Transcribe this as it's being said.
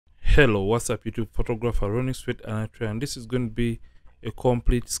Hello, what's up YouTube photographer running sweat and this is going to be a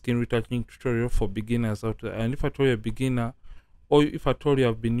complete skin retouching tutorial for beginners out there. And if at all you're a beginner, or if at all you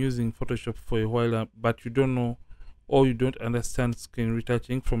have been using Photoshop for a while but you don't know or you don't understand skin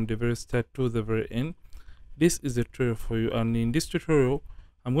retouching from the very start to the very end, this is a tutorial for you. And in this tutorial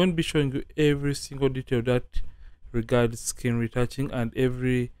I'm going to be showing you every single detail that regards skin retouching and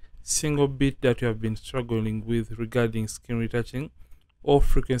every single bit that you have been struggling with regarding skin retouching or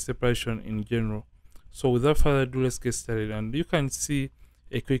frequency separation in general. So without further ado, let's get started. And you can see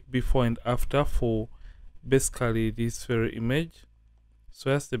a quick before and after for basically this very image.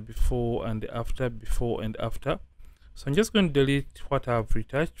 So that's the before and the after, before and after. So I'm just going to delete what I've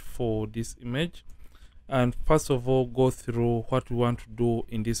retouched for this image, and first of all go through what we want to do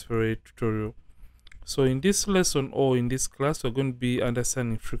in this very tutorial. So in this lesson or in this class, we're going to be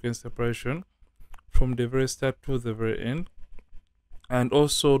understanding frequency separation from the very start to the very end, and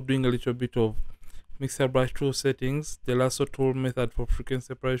also doing a little bit of mixer brush tool settings, the lasso tool method for frequency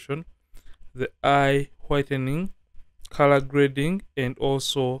separation, the eye whitening, color grading, and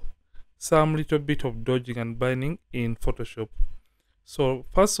also some little bit of dodging and binding in Photoshop. So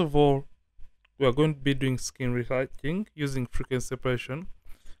first of all, we are going to be doing skin retouching using frequency separation.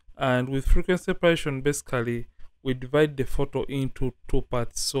 And with frequency separation, basically we divide the photo into two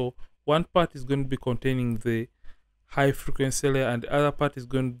parts. So one part is going to be containing the high frequency layer and the other part is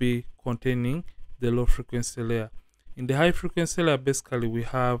going to be containing the low frequency layer. In the high frequency layer, basically we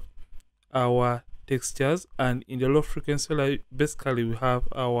have our textures, and in the low frequency layer, basically we have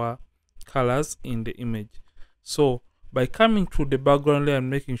our colors in the image. So by coming to the background layer and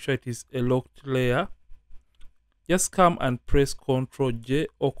making sure it is a locked layer, just come and press Ctrl J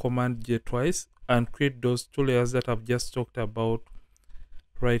or Command J twice and create those two layers that I've just talked about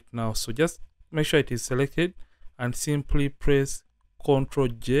right now. So just make sure it is selected and simply press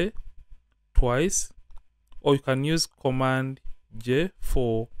Ctrl J twice, or you can use Command J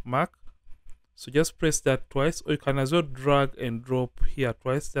for Mac. So just press that twice, or you can as well drag and drop here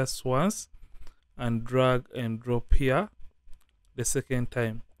twice. That's once, and drag and drop here the second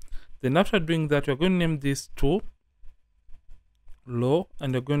time. Then after doing that, we're going to name this to low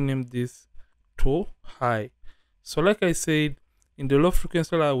and we're going to name this to high. So like I said, in the low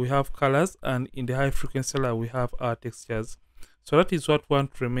frequency layer we have colors, and in the high frequency layer we have our textures. So that is what we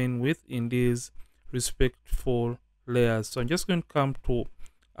want to remain with in these respectful layers. So I'm just going to come to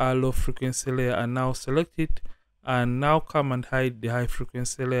our low frequency layer and now select it, and now come and hide the high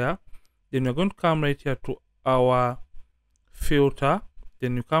frequency layer. Then we're going to come right here to our filter,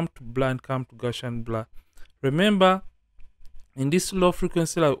 then you come to blur and come to Gaussian blur. Remember, in this low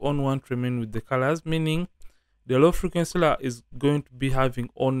frequency layer we only want to remain with the colors, meaning the low frequency layer is going to be having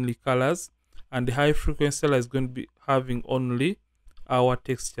only colors, and the high frequency layer is going to be having only our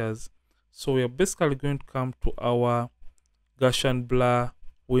textures. So we are basically going to come to our Gaussian blur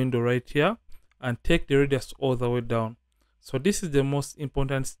window right here and take the radius all the way down. So this is the most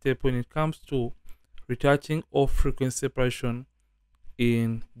important step when it comes to retouching or frequency separation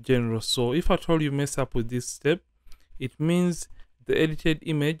in general. So if at all you mess up with this step, it means the edited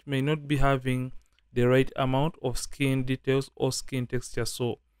image may not be having the right amount of skin details or skin texture.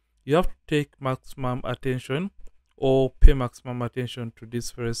 So you have to take maximum attention or pay maximum attention to this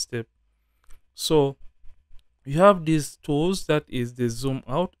first step. So you have these tools, that is the zoom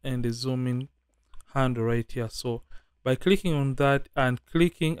out and the zoom in handle right here. So by clicking on that and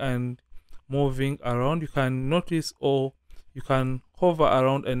clicking and moving around, you can notice, or you can hover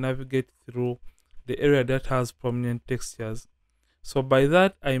around and navigate through the area that has prominent textures. So by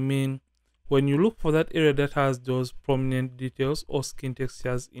that I mean, when you look for that area that has those prominent details or skin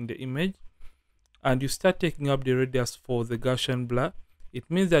textures in the image, and you start taking up the radius for the Gaussian blur, it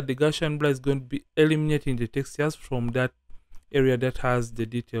means that the Gaussian blur is going to be eliminating the textures from that area that has the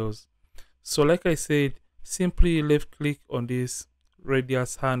details. So like I said, simply left click on this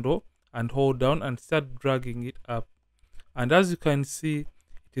radius handle and hold down and start dragging it up. And as you can see,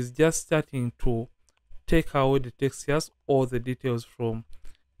 it is just starting to take away the textures or the details from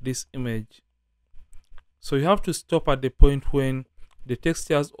this image. So you have to stop at the point when the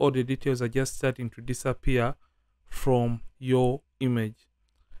textures or the details are just starting to disappear from your image.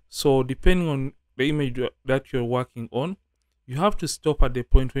 So depending on the image that you're working on, you have to stop at the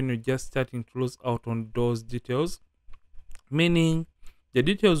point when you're just starting to lose out on those details, meaning the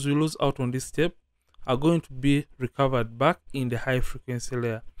details you lose out on this step are going to be recovered back in the high frequency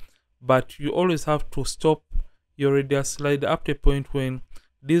layer. But you always have to stop your radius slider at a point when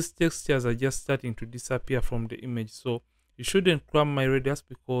these textures are just starting to disappear from the image. So you shouldn't cram my radius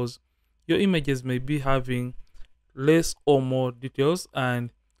because your images may be having less or more details,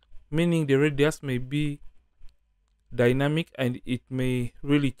 and meaning the radius may be dynamic and it may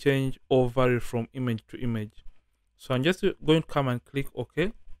really change or vary from image to image. So I'm just going to come and click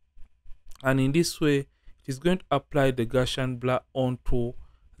OK, and in this way it is going to apply the Gaussian blur onto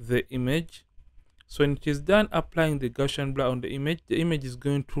the image. So when it is done applying the Gaussian blur on the image is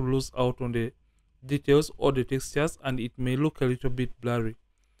going to lose out on the details or the textures, and it may look a little bit blurry.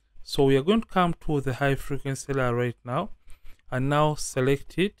 So we are going to come to the high frequency layer right now, and now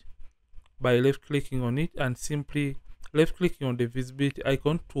select it by left clicking on it and simply left clicking on the visibility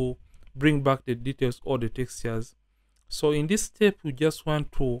icon to bring back the details or the textures. So in this step we just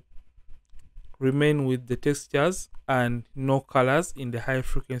want to remain with the textures and no colors in the high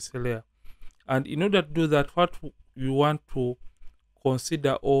frequency layer. And in order to do that, what you want to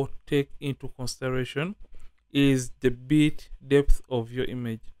consider or take into consideration is the bit depth of your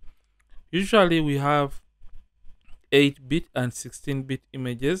image. Usually we have 8-bit and 16-bit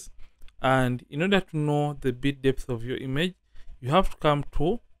images, and in order to know the bit depth of your image, you have to come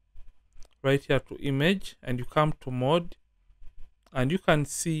to right here to image, and you come to mode, and you can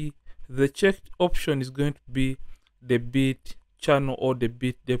see the checked option is going to be the bit channel or the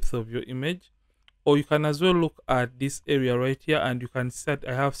bit depth of your image. Or you can as well look at this area right here, and you can set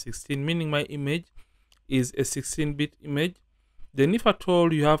I have 16, meaning my image is a 16-bit image. Then if at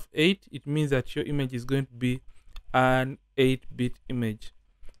all you have 8, it means that your image is going to be an 8-bit image.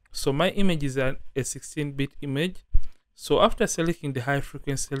 So my image is a 16-bit image. So after selecting the high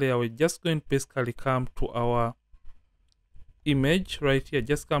frequency layer, we're just going to basically come to our image right here.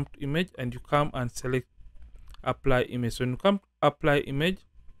 Just come to image and you come and select apply image. So when you come to apply image,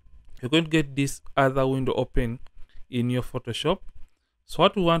 you're going to get this other window open in your Photoshop. So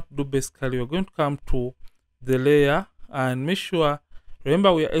what we want to do basically, we're going to come to the layer and make sure,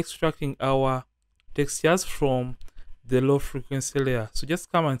 remember we are extracting our textures from the low frequency layer. So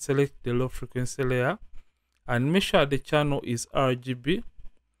just come and select the low frequency layer and make sure the channel is RGB.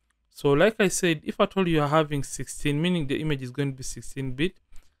 So like I said, if at all you are having 16, meaning the image is going to be 16-bit,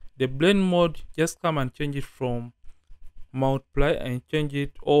 the blend mode, just come and change it from multiply and change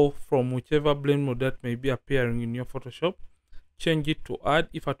it, or from whichever blend mode that may be appearing in your Photoshop, change it to add.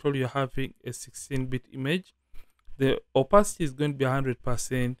 If at all you're having a 16-bit image, the opacity is going to be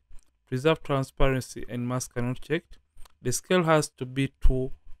 100%, preserve transparency and mask are not checked. The scale has to be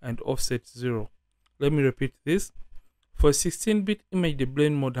 2 and offset 0. Let me repeat this. For a 16-bit image, the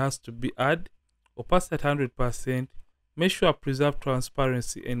blend mode has to be add, opacity at 100%, make sure preserve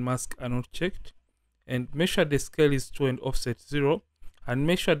transparency and mask are not checked, and make sure the scale is 2 and offset 0, and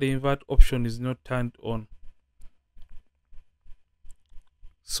make sure the invert option is not turned on.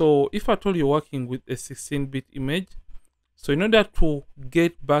 So if at all you're working with a 16-bit image, so in order to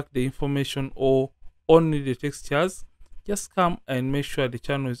get back the information or only the textures, just come and make sure the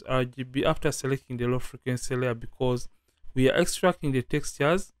channel is RGB after selecting the low frequency layer, because we are extracting the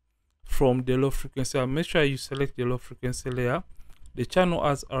textures from the low frequency layer. Make sure you select the low frequency layer, the channel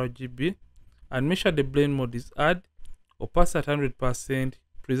as RGB, and make sure the blend mode is add, opacity at 100%,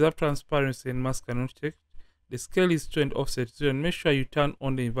 preserve transparency and mask are not checked. The scale is 2 and offset 0, and make sure you turn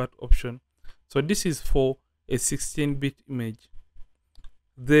on the invert option. So this is for a 16-bit image.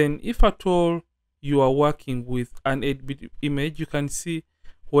 Then if at all you are working with an 8-bit image, you can see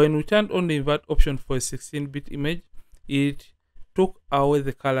when we turned on the invert option for a 16-bit image, it took away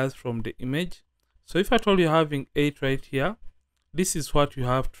the colors from the image. So if at all you're having 8 right here, this is what you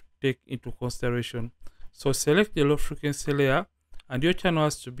have to take into consideration. So select the low frequency layer, and your channel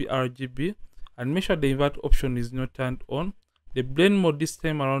has to be RGB, and make sure the invert option is not turned on. The blend mode this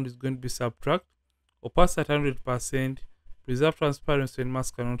time around is going to be subtract, opacity at 100%, preserve transparency and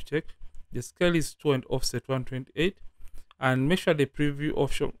mask are not checked. The scale is 2 and offset 128, and make sure the preview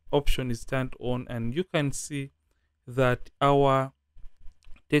option is turned on, and you can see that our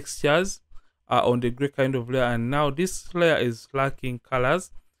textures are on the gray kind of layer, and now this layer is lacking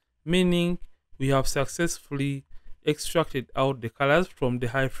colors, meaning we have successfully extracted out the colors from the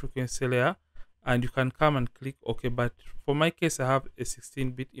high frequency layer, and you can come and click OK. But for my case, I have a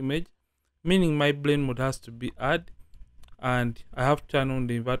 16-bit image, meaning my blend mode has to be add, and I have to turn on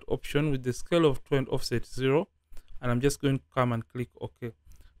the invert option with the scale of 2 and offset 0, and I'm just going to come and click OK.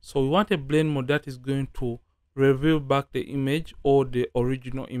 So we want a blend mode that is going to reveal back the image or the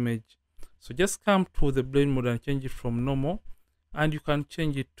original image. So just come to the blend mode and change it from normal, and you can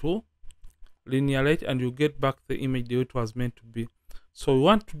change it to linear light, and you'll get back the image the way it was meant to be. So we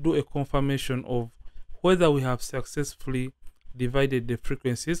want to do a confirmation of whether we have successfully divided the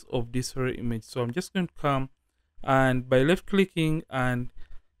frequencies of this very image. So I'm just going to come, and by left clicking and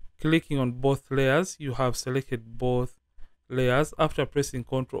clicking on both layers, you have selected both layers after pressing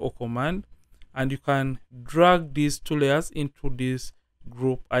Ctrl or Command, and you can drag these two layers into this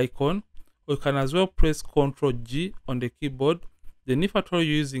group icon, or you can as well press Ctrl G on the keyboard. Then if at all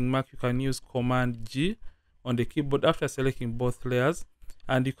you're using Mac, you can use Command G on the keyboard after selecting both layers,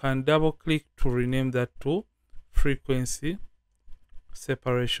 and you can double click to rename that to frequency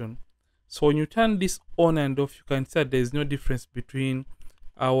separation. So when you turn this on and off, you can see that there is no difference between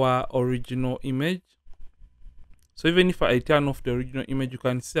our original image. So even if I turn off the original image, you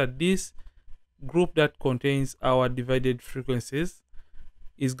can see that this group that contains our divided frequencies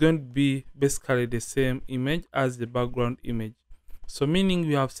is going to be basically the same image as the background image. So meaning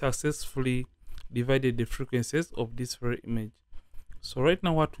we have successfully divided the frequencies of this very image. So right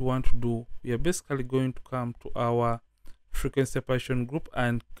now what we want to do, we are basically going to come to our frequency separation group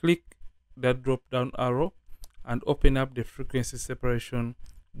and click that drop down arrow and open up the frequency separation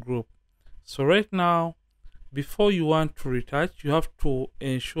group. So right now, before you want to retouch, you have to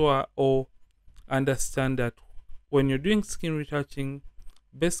ensure or understand that when you're doing skin retouching,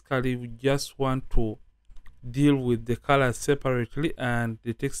 basically we just want to deal with the colors separately and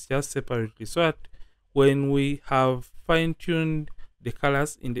the textures separately, so that when we have fine-tuned the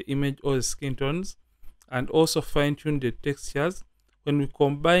colors in the image or the skin tones and also fine-tuned the textures, when we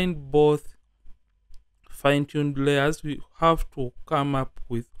combine both fine-tuned layers, we have to come up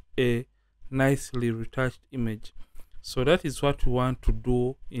with a nicely retouched image. So that is what we want to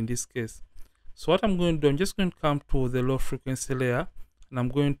do in this case. So what I'm going to do, I'm just going to come to the low frequency layer, and I'm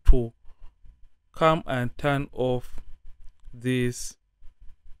going to come and turn off this.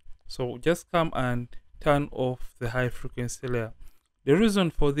 So just come and turn off the high frequency layer. The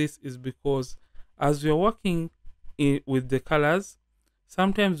reason for this is because as we are working with the colors,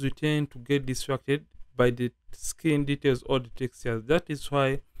 sometimes we tend to get distracted by the skin details or the textures. That is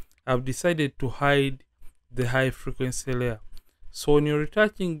why I've decided to hide the high frequency layer. So when you're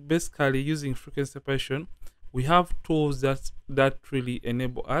retouching, basically using frequency separation, we have tools that really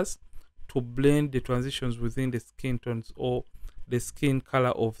enable us to blend the transitions within the skin tones or the skin color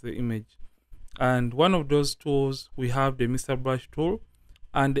of the image. And one of those tools, we have the Mr. Brush tool,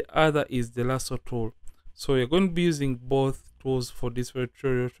 and the other is the lasso tool. So we're going to be using both tools for this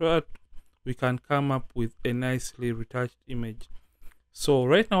tutorial so that we can come up with a nicely retouched image. So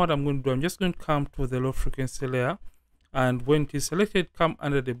right now what I'm going to do, I'm just going to come to the low frequency layer, and when it is selected, come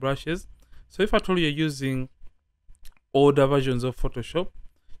under the brushes. So if at all you're using older versions of Photoshop,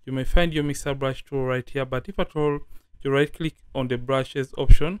 you may find your mixer brush tool right here, but if at all you right click on the brushes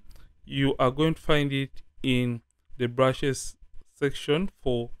option, you are going to find it in the brushes section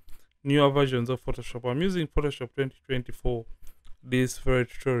for newer versions of Photoshop. I'm using Photoshop 2020 for this very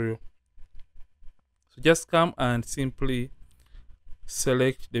tutorial. So just come and simply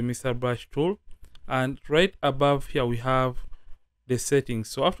select the mixer brush tool, and right above here we have the settings.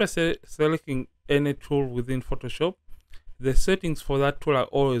 So after selecting any tool within Photoshop, the settings for that tool are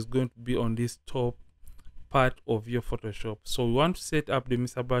always going to be on this top part of your Photoshop. So we want to set up the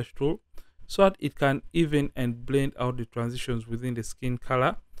Mr. Brush tool so that it can even and blend out the transitions within the skin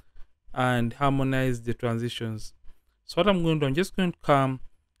color and harmonize the transitions. So what I'm going to do, I'm just going to come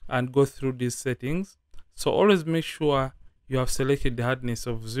and go through these settings. So always make sure you have selected the hardness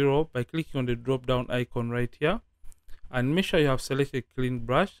of 0 by clicking on the drop down icon right here, and make sure you have selected clean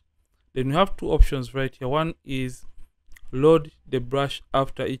brush. Then you have two options right here. One is load the brush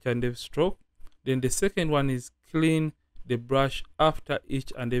after each and every stroke. Then the second one is clean the brush after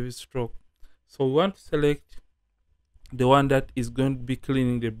each and every stroke. So we want to select the one that is going to be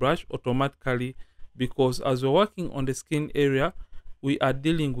cleaning the brush automatically, because as we're working on the skin area, we are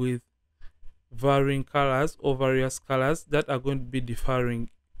dealing with varying colors or various colors that are going to be differing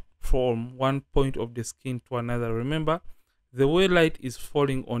from one point of the skin to another. Remember, the way light is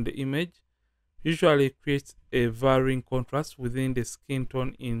falling on the image usually creates a varying contrast within the skin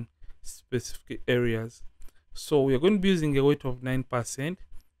tone in specific areas. So we are going to be using a weight of 9%,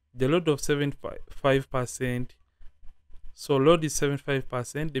 the load of 75%. So load is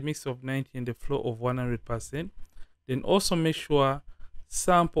 75%, the mix of 90, and the flow of 100%. Then also make sure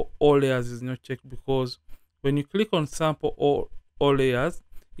sample all layers is not checked, because when you click on sample all layers,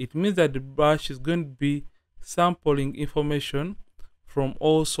 it means that the brush is going to be sampling information from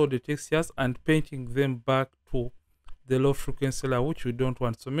also the textures and painting them back to the low frequency layer, which we don't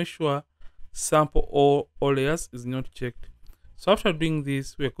want. So make sure sample all layers is not checked. So after doing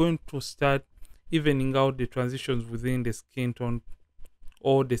this, we are going to start evening out the transitions within the skin tone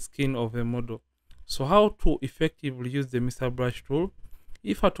or the skin of the model. So how to effectively use the Mr. Brush tool?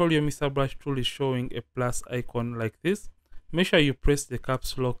 If at all your Mr. Brush tool is showing a plus icon like this, make sure you press the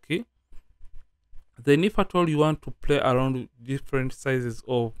caps lock key. Then if at all you want to play around with different sizes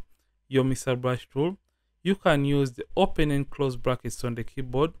of your Mr. Brush tool, you can use the open and close brackets on the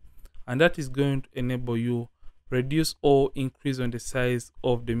keyboard, and that is going to enable you reduce or increase on the size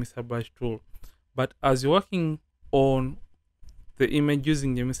of the Mr. Brush tool. But as you're working on the image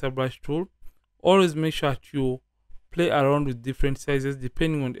using the Mr. Brush tool, always make sure that you play around with different sizes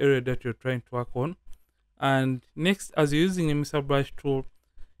depending on the area that you're trying to work on. And next, as you're using the Mr. Brush tool,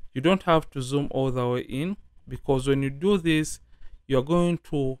 you don't have to zoom all the way in, because when you do this, you're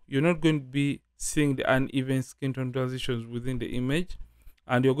not going to be seeing the uneven skin tone transitions within the image,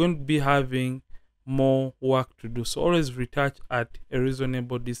 and you're going to be having more work to do. So always retouch at a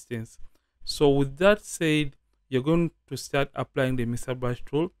reasonable distance. So with that said, you're going to start applying the Mr. Brush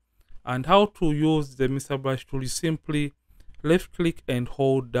tool. And how to use the Mr. Brush tool, you simply left click and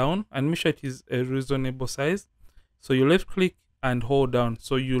hold down, and make sure it is a reasonable size. So you left click and hold down.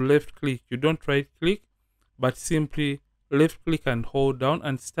 So you left click, you don't right click, but simply left click and hold down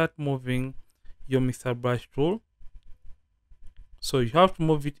and start moving your Mr. Brush tool. So you have to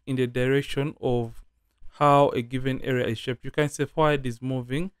move it in the direction of how a given area is shaped. You can say forward is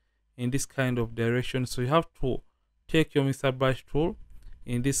moving in this kind of direction. So you have to take your Mr. Brush tool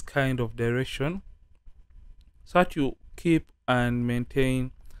in this kind of direction so that you keep and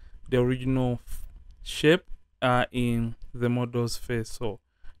maintain the original shape in the model's face. So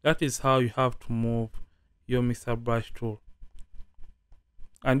that is how you have to move your Mr. Brush tool.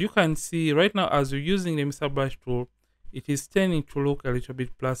 And you can see right now, as you're using the Mr. Brush tool, it is tending to look a little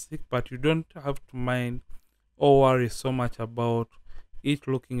bit plastic, but you don't have to mind or worry so much about it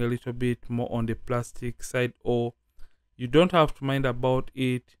looking a little bit more on the plastic side, or you don't have to mind about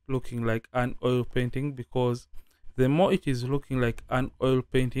it looking like an oil painting, because the more it is looking like an oil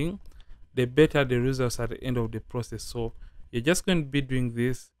painting, the better the results at the end of the process. So you're just going to be doing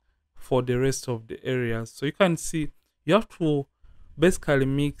this for the rest of the areas. So you can see you have to basically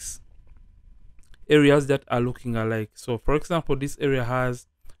mix areas that are looking alike. So for example, this area has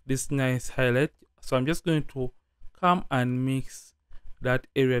this nice highlight, so I'm just going to come and mix that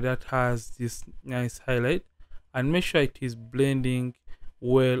area that has this nice highlight and make sure it is blending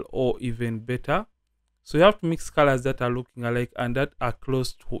well or even better. So you have to mix colors that are looking alike and that are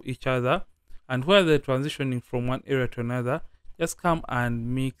close to each other, and where they're transitioning from one area to another, just come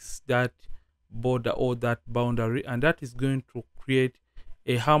and mix that border or that boundary, and that is going to create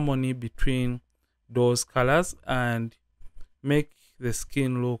a harmony between those colors and make the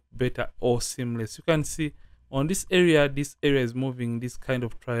skin look better or seamless. You can see on this area is moving this kind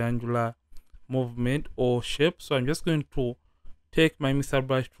of triangular movement or shape. So I'm just going to take my Mr.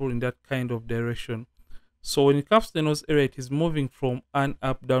 Brush tool in that kind of direction. So when it comes to the nose area, it is moving from an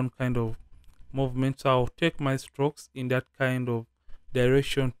up down kind of movement. So I'll take my strokes in that kind of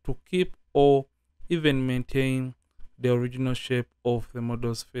direction to keep or even maintain the original shape of the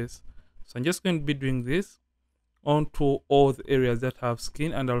model's face. So I'm just going to be doing this onto all the areas that have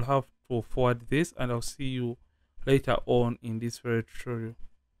skin, and I'll have to forward this, and I'll see you later on in this very tutorial.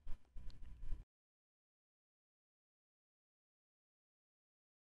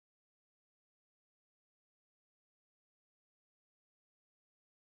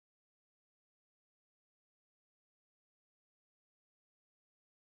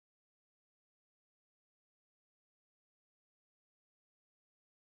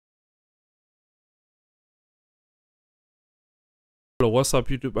 What's up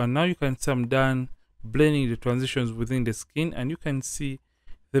YouTube, and now you can see I'm done blending the transitions within the skin, and you can see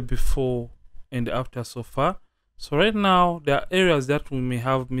the before and the after so far. So right now there are areas that we may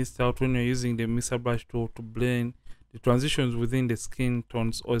have missed out when you're using the Mr. Brush tool to blend the transitions within the skin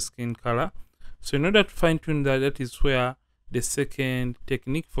tones or skin color. So in order to fine tune that, that is where the second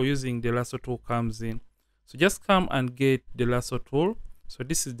technique for using the lasso tool comes in. So just come and get the lasso tool. So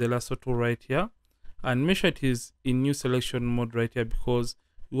this is the lasso tool right here, and make sure it is in new selection mode right here, because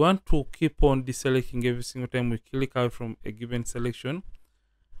we want to keep on deselecting every single time we click out from a given selection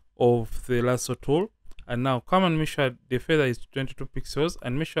of the lasso tool. And now come and make sure the feather is 22 pixels,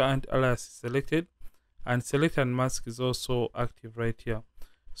 and make sure anti-alias is selected, and select and mask is also active right here.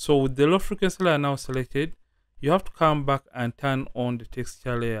 So with the low frequency layer now selected, you have to come back and turn on the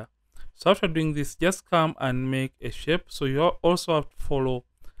texture layer. So after doing this, just come and make a shape. So you also have to follow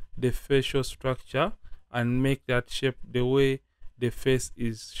the facial structure and make that shape the way the face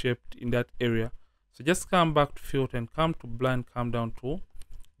is shaped in that area. So just come back to filter and come to blur and come down to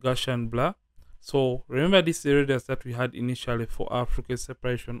Gaussian blur. So remember this radius that we had initially for our frequency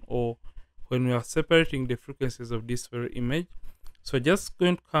separation, or when we are separating the frequencies of this very image. So just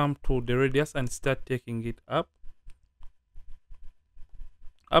going to come to the radius and start taking it up.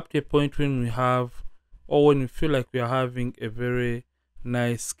 up to a point when we have, or when we feel like we are having a very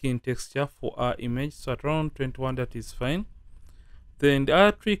nice skin texture for our image. So at around 21, that is fine. Then the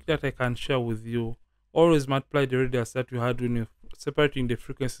other trick that I can share with you, always multiply the radius that you had when you're separating the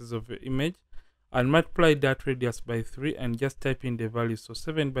frequencies of your image, and multiply that radius by 3 and just type in the value. So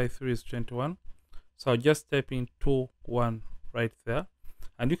 7 by 3 is 21. So I'll just type in 2, 1 right there.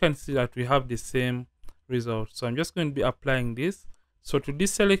 And you can see that we have the same result. So I'm just going to be applying this. So to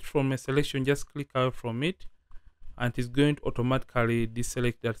deselect from a selection, just click out from it, and it's going to automatically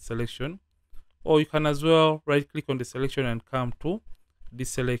deselect that selection. Or you can as well right click on the selection and come to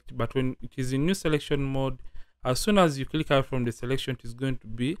deselect. But when it is in new selection mode, as soon as you click out from the selection, it is going to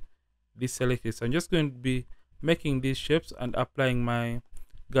be deselected. So I'm just going to be making these shapes and applying my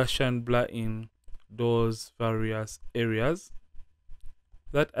Gaussian blur in those various areas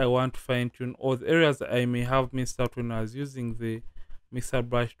that I want to fine tune, or the areas that I may have missed out when I was using the mixer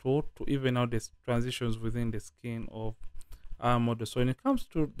brush tool to even out the transitions within the skin of our model. So when it comes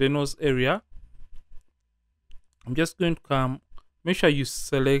to the nose area, I'm just going to make sure you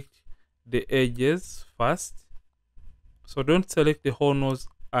select the edges first. So don't select the whole nose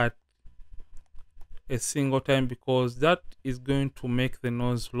at a single time, because that is going to make the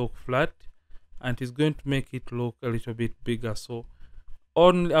nose look flat and it's going to make it look a little bit bigger. So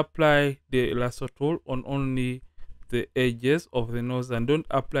only apply the lasso tool on only the edges of the nose, and don't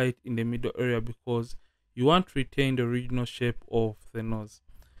apply it in the middle area, because you want to retain the original shape of the nose.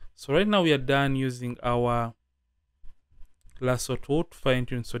 So right now we are done using our lasso tool to fine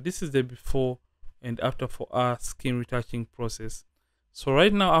tune. So this is the before and after for our skin retouching process. So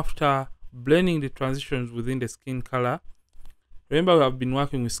right now, after blending the transitions within the skin color, remember we have been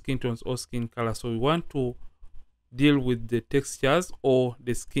working with skin tones or skin color, so we want to deal with the textures or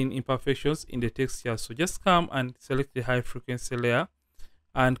the skin imperfections in the textures. So just come and select the high frequency layer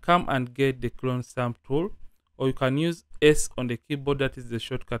and come and get the clone stamp tool, or you can use S on the keyboard, that is the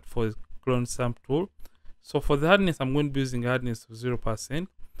shortcut for the clone stamp tool. So for the hardness, I'm going to be using hardness of 0%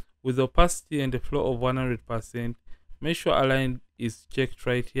 with the opacity and the flow of 100%. Make sure align is checked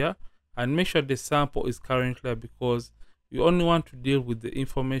right here, and make sure the sample is current layer, because we only want to deal with the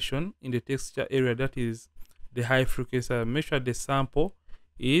information in the texture area, that is the high frequency. Make sure the sample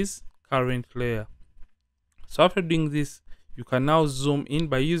is current layer. So after doing this, you can now zoom in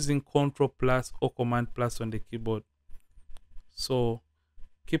by using Ctrl plus or Command plus on the keyboard. So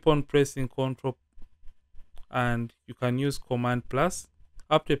keep on pressing Ctrl, and you can use Command plus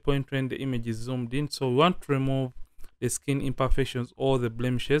up to a point when the image is zoomed in. So we want to remove the skin imperfections or the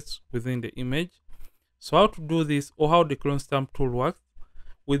blemishes within the image. So how to do this, or how the clone stamp tool works,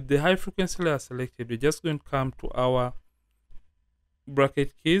 with the high frequency layer selected, we're just going to come to our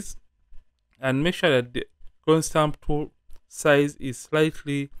bracket keys and make sure that the clone stamp tool size is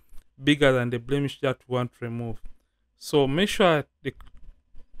slightly bigger than the blemish that we want to remove. So make sure the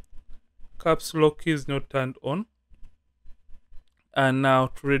caps lock key is not turned on. And now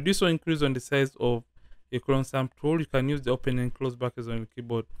to reduce or increase on the size of a clone stamp tool, you can use the open and close brackets on the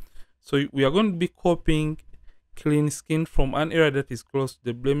keyboard. So we are going to be copying clean skin from an area that is close to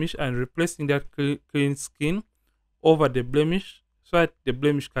the blemish and replacing that clean skin over the blemish, so that the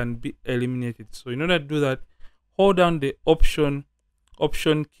blemish can be eliminated. So in order to do that, hold down the option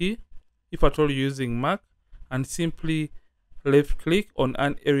key if at all you're using Mac, and simply left click on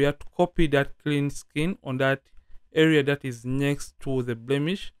an area to copy that clean skin on that area that is next to the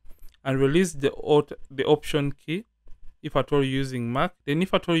blemish, and release the option key if at all you're using Mac. Then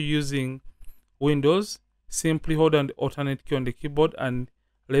if at all you're using Windows, simply hold down the alternate key on the keyboard and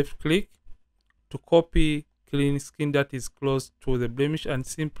left click to copy clean skin that is close to the blemish, and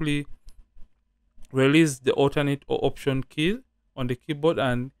simply release the alternate or option key on the keyboard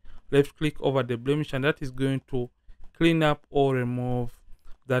and left click over the blemish, and that is going to clean up or remove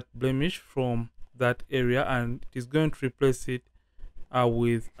that blemish from that area, and it is going to replace it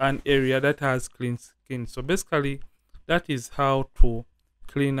with an area that has clean skin. So basically, that is how to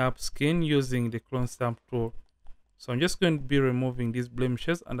clean up skin using the clone stamp tool. So I'm just going to be removing these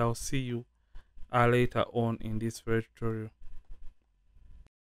blemishes, and I'll see you later on in this very tutorial.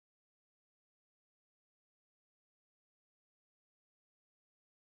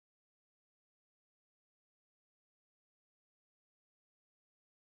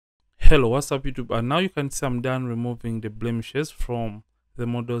 Hello, what's up YouTube? And now you can see I'm done removing the blemishes from the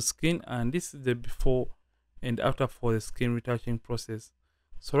model's skin, and this is the before and after for the skin retouching process.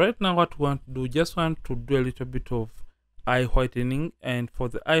 So right now what we want to do, just want to do a little bit of eye whitening, and for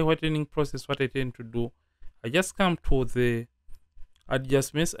the eye whitening process, what I tend to do, I just come to the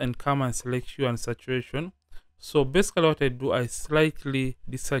adjustments and come and select hue and saturation. So basically what I do, I slightly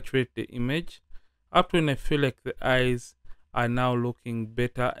desaturate the image up to when I feel like the eyes are now looking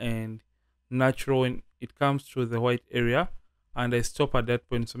better and natural when it comes to the white area, and I stop at that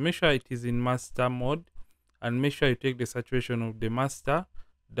point. So make sure it is in master mode and make sure you take the saturation of the master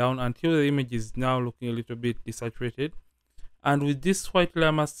down until the image is now looking a little bit desaturated. And with this white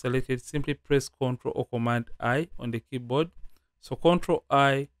layer mask selected, simply press Ctrl or Command I on the keyboard. So Ctrl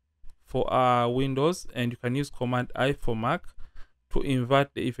I for Windows, and you can use Command I for Mac to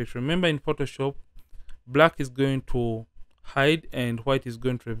invert the effect. Remember, in Photoshop, black is going to hide and white is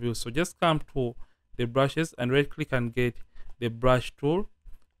going to reveal. So just come to the brushes and right click and get the brush tool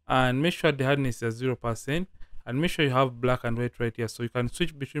and make sure the hardness is 0% and make sure you have black and white right here. So you can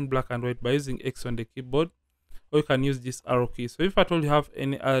switch between black and white by using X on the keyboard, or you can use this arrow key. So if at all you have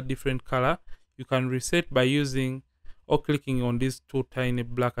any other different color, you can reset by using or clicking on these two tiny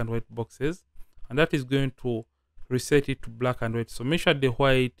black and white boxes, and that is going to reset it to black and white. So make sure the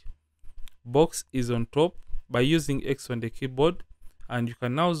white box is on top by using X on the keyboard, and you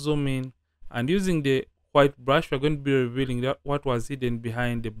can now zoom in, and using the white brush we're going to be revealing that what was hidden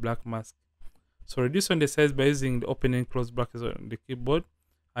behind the black mask. So reduce on the size by using the open and close brackets on the keyboard,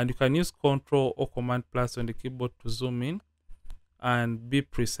 and you can use Ctrl or Command plus on the keyboard to zoom in and be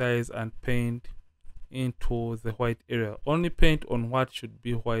precise and paint into the white area. Only paint on what should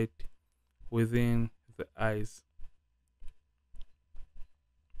be white within the eyes.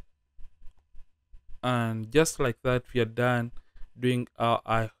 And just like that, we are done doing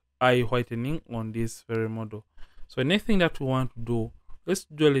our eye whitening on this very model. So the next thing that we want to do, let's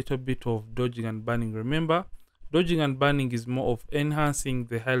do a little bit of dodging and burning. Remember, dodging and burning is more of enhancing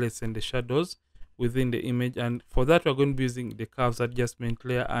the highlights and the shadows within the image, and for that we're going to be using the curves adjustment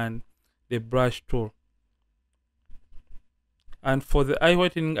layer and the brush tool. And for the eye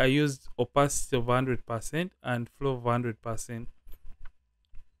whitening, I used opacity of 100% and flow of 100%.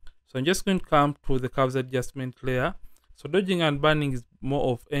 So I'm just going to come to the curves adjustment layer. So dodging and burning is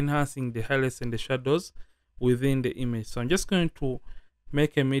more of enhancing the highlights and the shadows within the image. So I'm just going to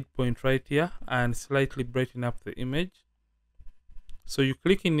make a midpoint right here and slightly brighten up the image. So you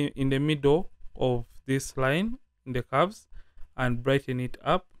click in the middle of this line in the curves and brighten it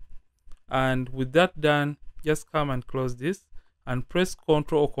up. And with that done, just come and close this and press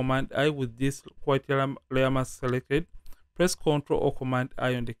Ctrl or Command I with this white layer mask selected. Press Ctrl or Command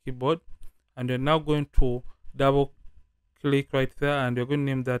I on the keyboard, and you're now going to double click right there, and you're going to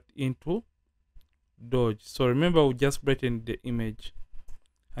name that into dodge. So remember, we just brighten the image,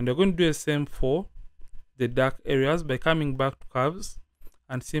 and you're going to do the same for the dark areas by coming back to curves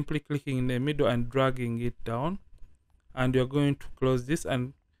and simply clicking in the middle and dragging it down, and you're going to close this,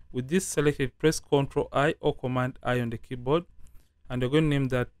 and with this selected, press Ctrl I or Command I on the keyboard, and you're going to name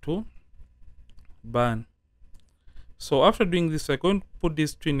that to burn. So after doing this, we're going to put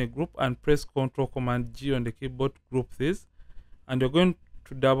these two in a group and press Ctrl Command G on the keyboard to group this, and you're going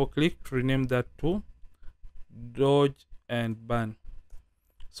to double click to rename that to dodge and burn.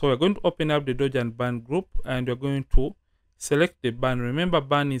 So we're going to open up the dodge and burn group, and you're going to select the burn. Remember,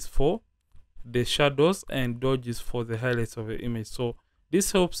 burn is for the shadows and dodge is for the highlights of the image. So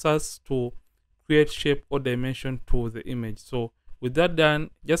this helps us to create shape or dimension to the image. So with that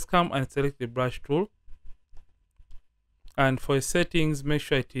done, just come and select the brush tool, and for settings, make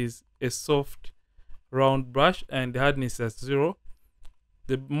sure it is a soft round brush and the hardness is 0.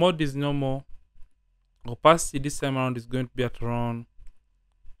 The mode is normal. Opacity this time around is going to be at around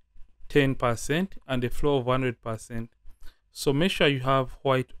 10% and the flow of 100%. So make sure you have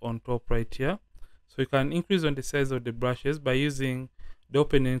white on top right here. So you can increase on the size of the brushes by using the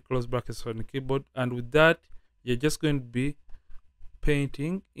open and close brackets on the keyboard, and with that you're just going to be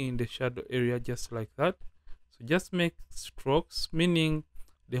painting in the shadow area just like that. So just make strokes, meaning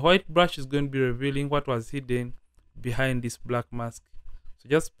the white brush is going to be revealing what was hidden behind this black mask. So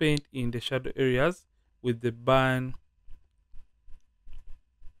just paint in the shadow areas with the burn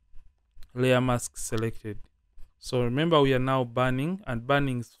layer mask selected. So remember, we are now burning, and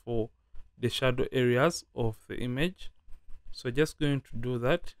burning is for the shadow areas of the image. So just going to do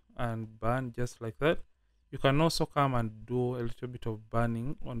that and burn just like that. You can also come and do a little bit of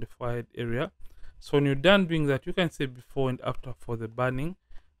burning on the forehead area. So when you're done doing that, you can see before and after for the burning,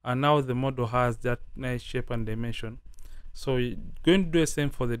 and now the model has that nice shape and dimension. So you're going to do the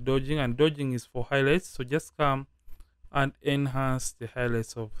same for the dodging, and dodging is for highlights. So just come and enhance the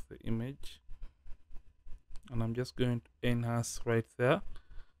highlights of the image, and I'm just going to enhance right there,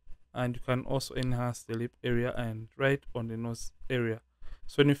 and you can also enhance the lip area and right on the nose area.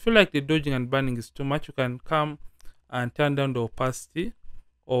 So when you feel like the dodging and burning is too much, you can come and turn down the opacity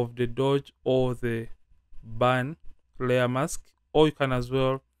of the dodge or the burn layer mask, or you can as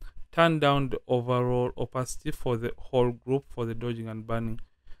well turn down the overall opacity for the whole group for the dodging and burning.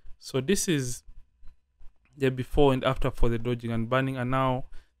 So this is the before and after for the dodging and burning, and now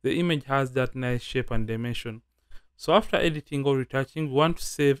the image has that nice shape and dimension. So after editing or retouching, we want to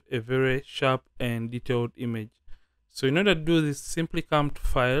save a very sharp and detailed image. So in order to do this, simply come to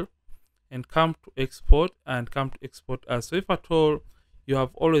File and come to Export and come to Export As. So if at all you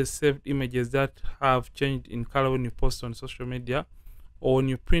have always saved images that have changed in color when you post on social media or when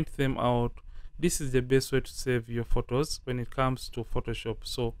you print them out, this is the best way to save your photos when it comes to Photoshop.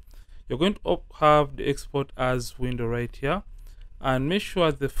 So you're going to have the Export As window right here, and make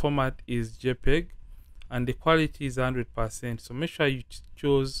sure the format is JPEG and the quality is 100%. So make sure you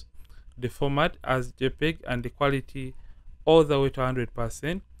choose the format as JPEG and the quality all the way to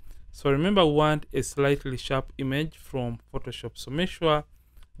 100%. So remember, we want a slightly sharp image from Photoshop. So make sure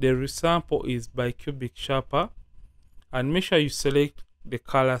the resample is by cubic sharper, and make sure you select the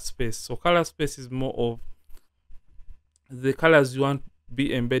color space. So color space is more of the colors you want to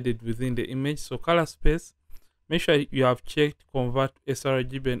be embedded within the image. So color space, make sure you have checked convert to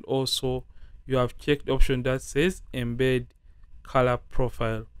sRGB, and also you have checked the option that says embed color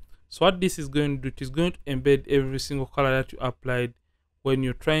profile. So what this is going to do, it is going to embed every single color that you applied when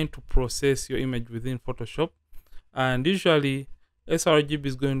you're trying to process your image within Photoshop. And usually sRGB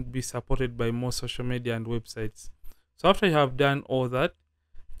is going to be supported by most social media and websites. So after you have done all that,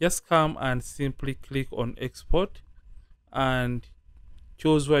 just come and simply click on export and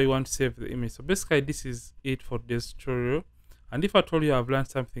choose where you want to save the image. So basically this is it for this tutorial. And if at all you have learned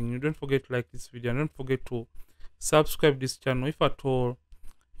something new, don't forget to like this video and don't forget to subscribe this channel if at all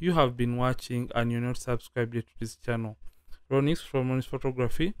you have been watching and you're not subscribed yet to this channel. Ronix from Ronix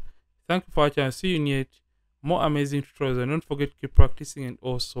Photography. Thank you for watching, and see you in yet more amazing tutorials. And don't forget to keep practicing and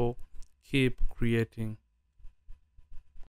also keep creating.